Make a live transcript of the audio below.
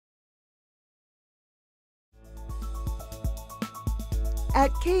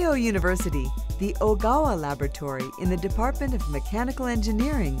At Keio University, the Ogawa Laboratory in the Department of Mechanical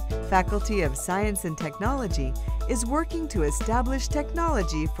Engineering, Faculty of Science and Technology, is working to establish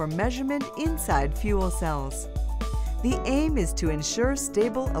technology for measurement inside fuel cells. The aim is to ensure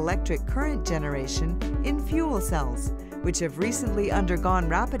stable electric current generation in fuel cells, which have recently undergone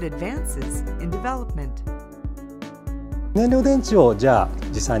rapid advances in development. 燃料電池をじゃあ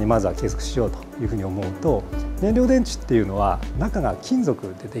実際にまずは計測しようというふうに思うと、燃料電池っていうのは中が金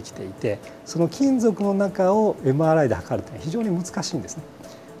属でできていて、その金属の中を MRI で測るというのは非常に難しいんですね。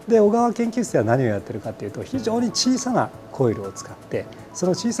で、小川研究室では何をやってるかというと、非常に小さなコイルを使って、そ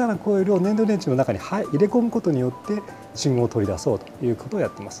の小さなコイルを燃料電池の中に入れ込むことによって信号を取り出そうということをや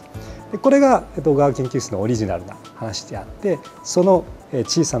っています。で、これが小川研究室のオリジナルな話であって、その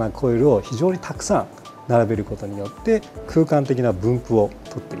小さなコイルを非常にたくさん並べることによって空間的な分布を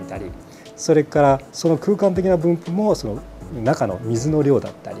取ってみたり、それからその空間的な分布もその中の水の量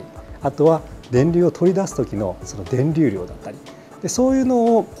だったり、あとは電流を取り出す時のその電流量だったりで、そういう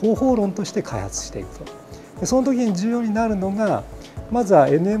のを方法論として開発していくと。で、その時に重要になるのが、まずは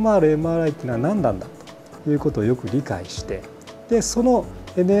NMR、MRI っていうのは何なんだということをよく理解して、でその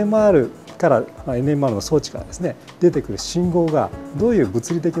NMR から NMR の装置からですね出てくる信号がどういう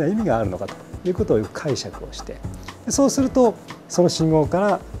物理的な意味があるのかということをよく解釈をして、そうするとその信号か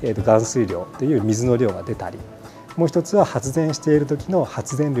ら含水量という水の量が出たり、もう一つは発電している時の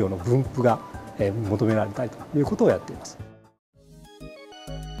発電量の分布が求められたりということをやっています。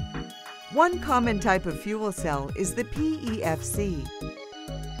One common type of fuel cell is the PEFC.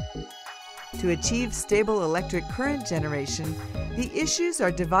 To achieve stable electric current generation, the issues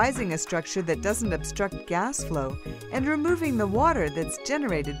are devising a structure that doesn't obstruct gas flow and removing the water that's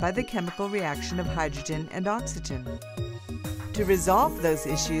generated by the chemical reaction of hydrogen and oxygen. To resolve those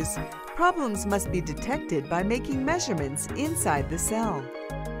issues, problems must be detected by making measurements inside the cell.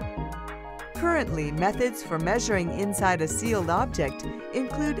 Currently, methods for measuring inside a sealed object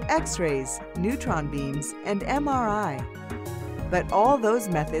include X-rays, neutron beams, and MRI. But all those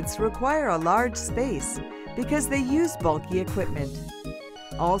methods require a large space because they use bulky equipment.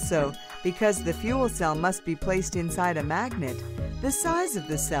 Also, because the fuel cell must be placed inside a magnet, the size of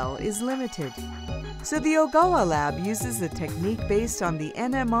the cell is limited. So the Ogawa Lab uses a technique based on the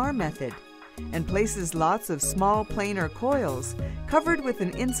NMR method and places lots of small planar coils covered with an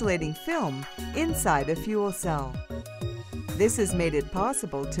insulating film inside a fuel cell. This has made it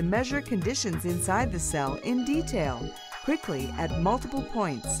possible to measure conditions inside the cell in detail, quickly at multiple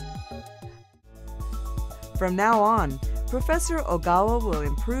points. From now on, Professor Ogawa will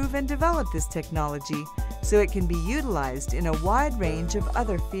improve and develop this technology so it can be utilized in a wide range of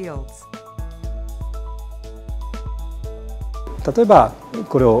other fields. 例えば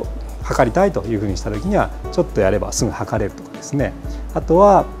これを測りたいというふうにした時にはちょっとやればすぐ測れるとかですね、あと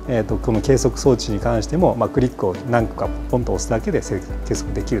は、この計測装置に関しても、クリックを何個かポンと押すだけで計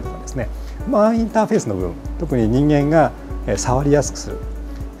測できるとかですね、インターフェースの部分、特に人間が触りやすくす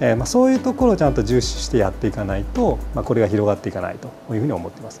る、そういうところをちゃんと重視してやっていかないと、これが広がっていかないというふうに思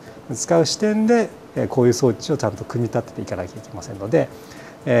っています。使う視点でこういう装置をちゃんと組み立てていかなきゃいけませんので、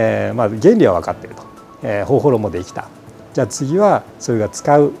原理は分かっていると、方法論もできた。じゃあ次はそれが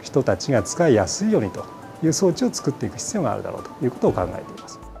使う人たちが使いやすいようにという装置を作っていく必要があるだろうということを考えていま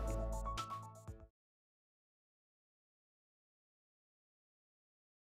す。